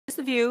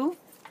the view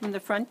from the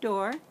front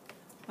door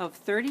of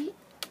 30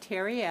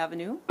 Terry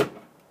Avenue,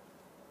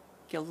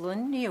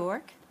 Guilderland, New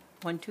York,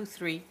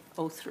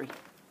 12303.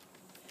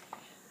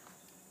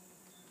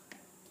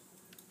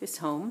 This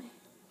home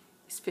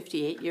is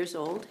 58 years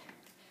old,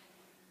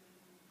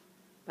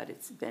 but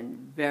it's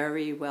been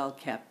very well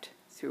kept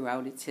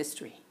throughout its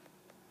history.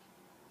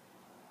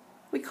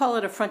 We call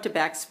it a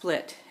front-to-back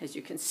split. As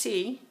you can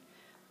see,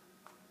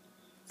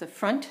 the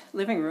front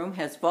living room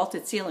has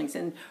vaulted ceilings,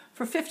 and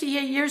for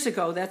 58 years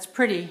ago, that's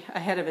pretty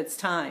ahead of its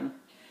time.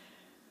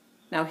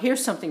 Now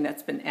here's something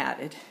that's been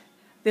added.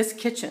 This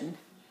kitchen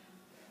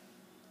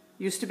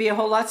used to be a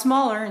whole lot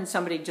smaller, and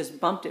somebody just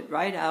bumped it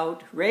right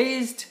out,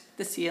 raised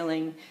the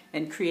ceiling,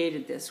 and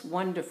created this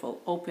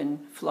wonderful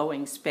open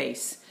flowing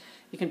space.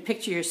 You can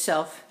picture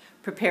yourself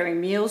preparing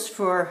meals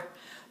for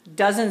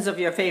dozens of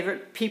your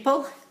favorite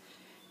people.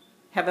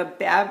 Have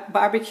a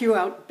barbecue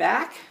out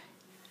back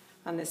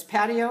on this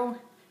patio,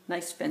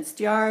 nice fenced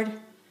yard,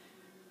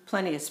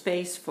 plenty of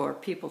space for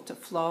people to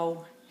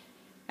flow,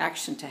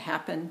 action to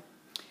happen.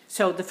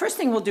 So the first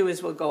thing we'll do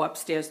is we'll go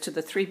upstairs to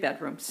the 3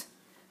 bedrooms.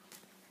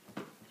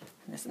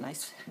 There's a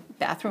nice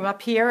bathroom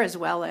up here as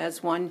well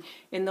as one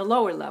in the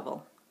lower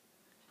level.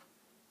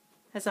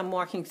 As I'm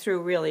walking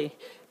through, really,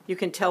 you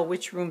can tell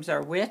which rooms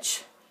are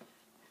which.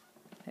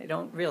 They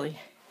don't really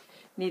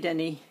need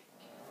any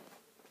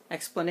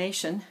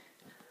explanation.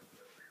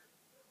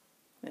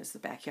 There's the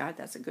backyard.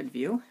 That's a good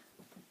view.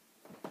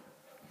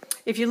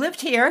 If you lived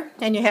here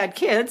and you had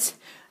kids,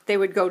 they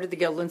would go to the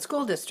Guilderland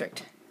School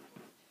District.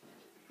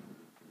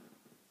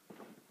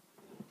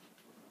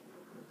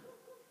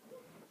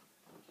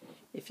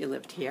 If you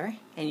lived here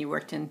and you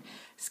worked in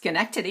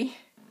Schenectady,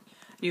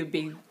 you'd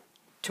be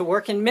to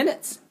work in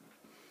minutes.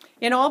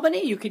 In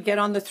Albany, you could get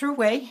on the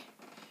thruway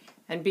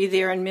and be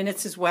there in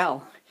minutes as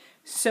well.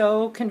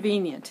 So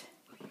convenient.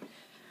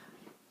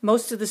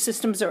 Most of the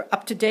systems are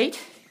up to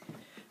date.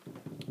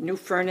 New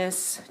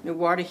furnace, new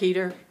water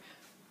heater.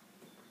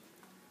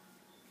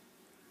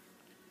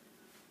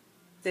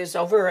 There's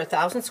over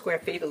 1,000 square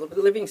feet of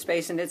living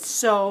space, and it's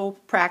so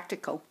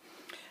practical.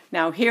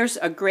 Now here's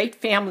a great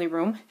family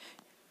room.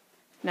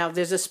 Now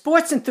there's a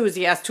sports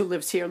enthusiast who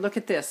lives here. Look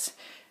at this.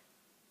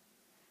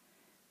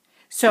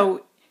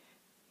 So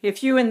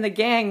if you and the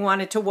gang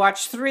wanted to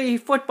watch 3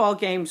 football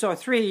games or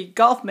 3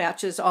 golf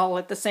matches all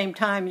at the same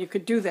time, you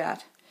could do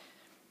that.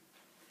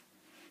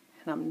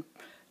 And I'm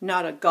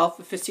not a golf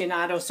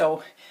aficionado,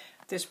 so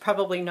there's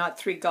probably not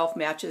 3 golf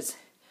matches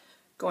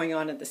going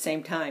on at the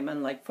same time,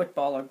 unlike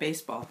football or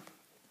baseball.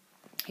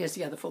 Here's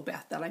the other full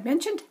bath that I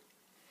mentioned.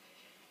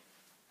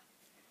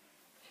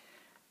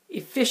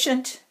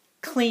 Efficient,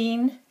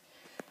 clean,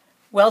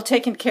 well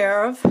taken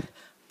care of.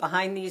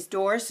 Behind these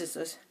doors is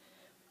a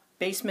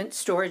basement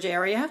storage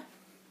area.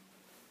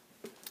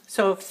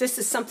 So if this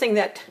is something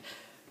that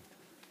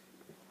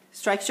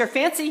strikes your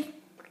fancy,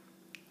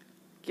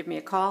 give me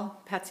a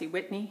call, Patsy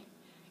Whitney,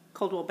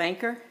 Coldwell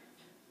Banker,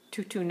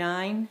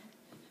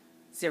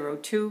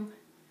 229-0262.